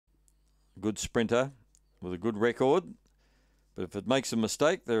good sprinter with a good record. But if it makes a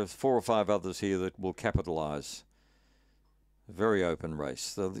mistake, there are 4 or 5 others here that will capitalise. A very open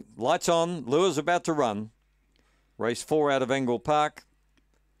race. The lights on. Lure's about to run. Race 4 out of Angle-Park.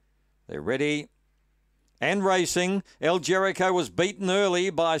 They're ready. And racing. El Jericho was beaten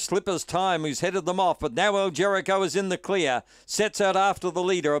early by Slipper's Time, who's headed them off. But now El Jericho is in the clear. Sets out after the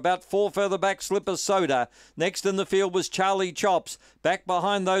leader. About 4 further back, Slipper's Soda. Next in the field was Charlie Chops. Back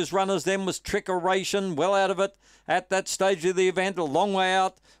behind those runners then was Trickeration. Well out of it at that stage of the event. A long way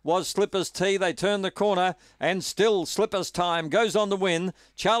out was Slipper's Tea. They turn the corner and still Slipper's Time goes on to win.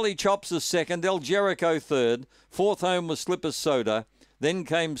 Charlie Chops is second. El Jericho third. Fourth home was Slipper's Soda. Then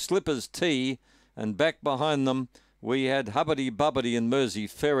came Slipper's Tea. And back behind them, we had Hubbity Bubbity and Mersey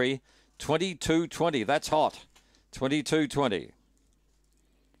Ferry. 22.20. That's hot. 22.20.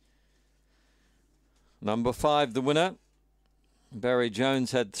 Number 5, the winner. Barry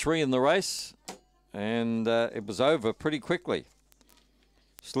Jones had 3 in the race. And it was over pretty quickly.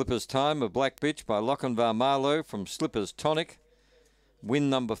 Slipper's Time, a black bitch by Lochinvar Marlowe from Slipper's Tonic. Win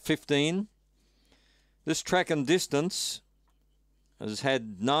number 15. This track and distance has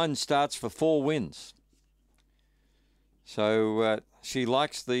had 9 starts for 4 wins. So she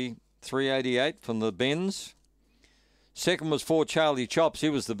likes the 388 from the Benz. Second was 4 Charlie Chops. He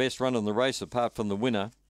was the best runner in the race apart from the winner.